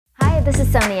this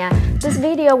is Sonya. This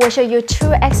video will show you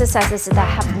 2 exercises that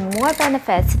have more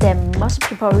benefits than most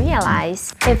people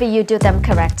realize if you do them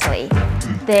correctly.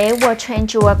 They will train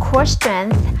your core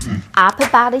strength, upper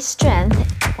body strength,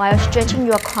 while stretching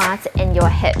your quads and your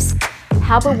hips,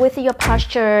 help with your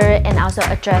posture, and also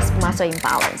address muscle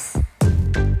imbalance.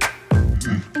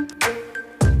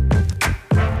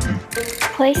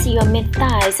 Place your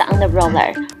mid-thighs on the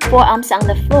roller, forearms on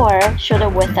the floor, shoulder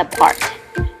width apart.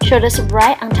 Shoulders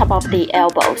right on top of the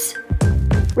elbows.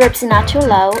 Ribs not too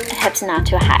low, hips not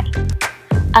too high.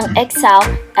 On exhale,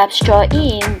 abs draw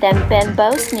in, then bend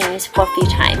both knees for a few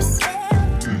times.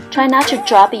 Try not to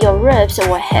drop your ribs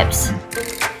or hips.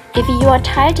 If you are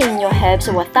tight in your hips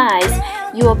or thighs,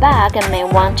 your back may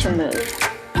want to move.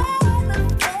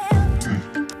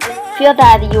 Feel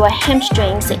that your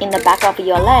hamstrings in the back of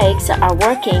your legs are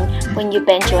working when you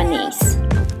bend your knees.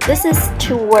 This is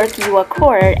to work your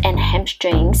core and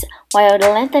hamstrings while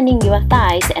lengthening your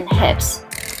thighs and hips.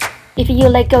 If you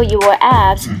let go your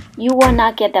abs, you will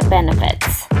not get the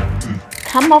benefits.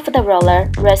 Come off the roller,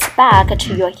 rest back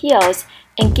to your heels,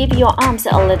 and give your arms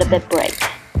a little bit break.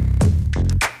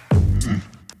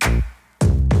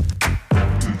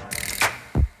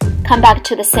 Come back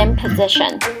to the same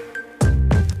position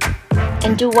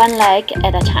and do one leg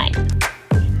at a time.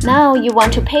 Now you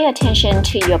want to pay attention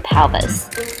to your pelvis.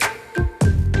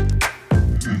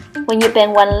 When you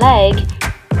bend one leg,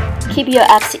 keep your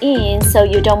abs in so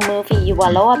you don't move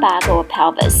your lower back or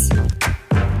pelvis.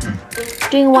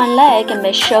 Doing one leg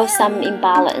may show some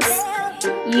imbalance.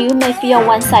 You may feel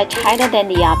one side tighter than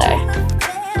the other,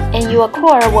 and your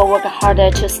core will work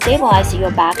harder to stabilize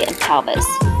your back and pelvis.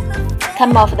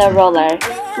 Come off the roller,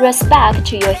 rest back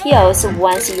to your heels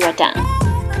once you are done.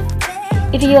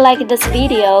 If you like this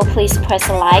video, please press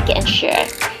like and share.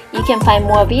 You can find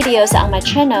more videos on my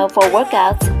channel for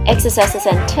workouts, exercises,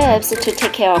 and tips to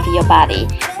take care of your body.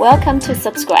 Welcome to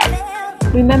subscribe.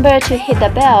 Remember to hit the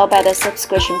bell by the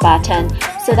subscription button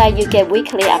so that you get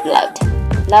weekly upload.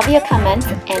 Love your comments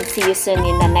and see you soon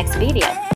in the next video.